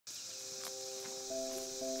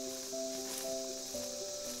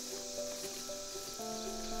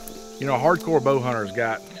You know, a hardcore bow hunter's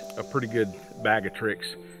got a pretty good bag of tricks,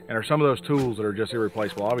 and there's some of those tools that are just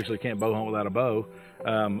irreplaceable. Obviously, you can't bow hunt without a bow,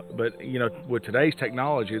 but you know, with today's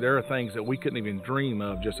technology, there are things that we couldn't even dream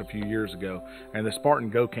of just a few years ago, and the Spartan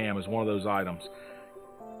GoCam is one of those items.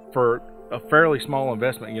 For a fairly small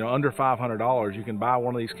investment, you know, under $500, you can buy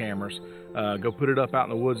one of these cameras, go put it up out in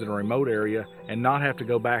the woods in a remote area, and not have to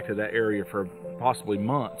go back to that area for possibly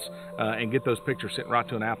months, and get those pictures sent right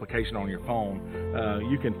to an application on your phone.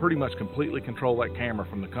 You can pretty much completely control that camera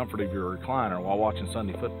from the comfort of your recliner while watching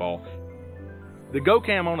Sunday football. The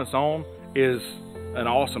GoCam on its own is an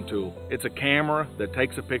awesome tool. It's a camera that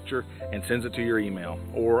takes a picture and sends it to your email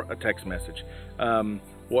or a text message.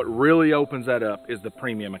 What really opens that up is the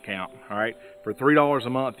premium account. All right, for $3 a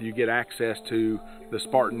month, you get access to the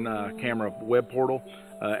Spartan camera web portal,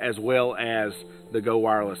 as well as the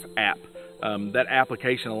Gowireless app. That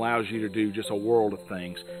application allows you to do just a world of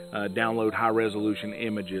things. Download high-resolution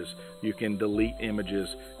images. You can delete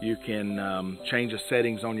images. You can change the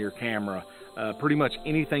settings on your camera. Pretty much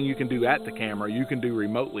anything you can do at the camera, you can do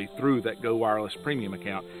remotely through that Gowireless premium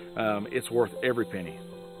account. It's worth every penny.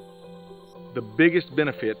 The biggest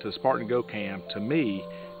benefit to the Spartan GoCam to me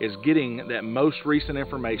is getting that most recent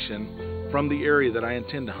information from the area that I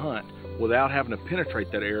intend to hunt without having to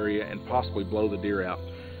penetrate that area and possibly blow the deer out.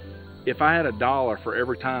 If I had $1 for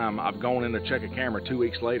every time I've gone in to check a camera 2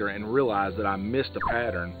 weeks later and realized that I missed a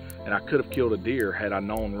pattern and I could have killed a deer had I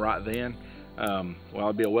known right then, well,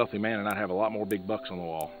 I'd be a wealthy man and I'd have a lot more big bucks on the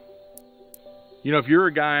wall. You know, if you're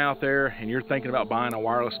a guy out there and you're thinking about buying a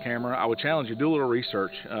wireless camera, I would challenge you, do a little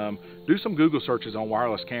research. Do some Google searches on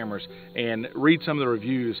wireless cameras and read some of the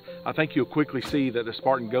reviews. I think you'll quickly see that the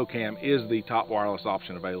Spartan GoCam is the top wireless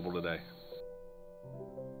option available today.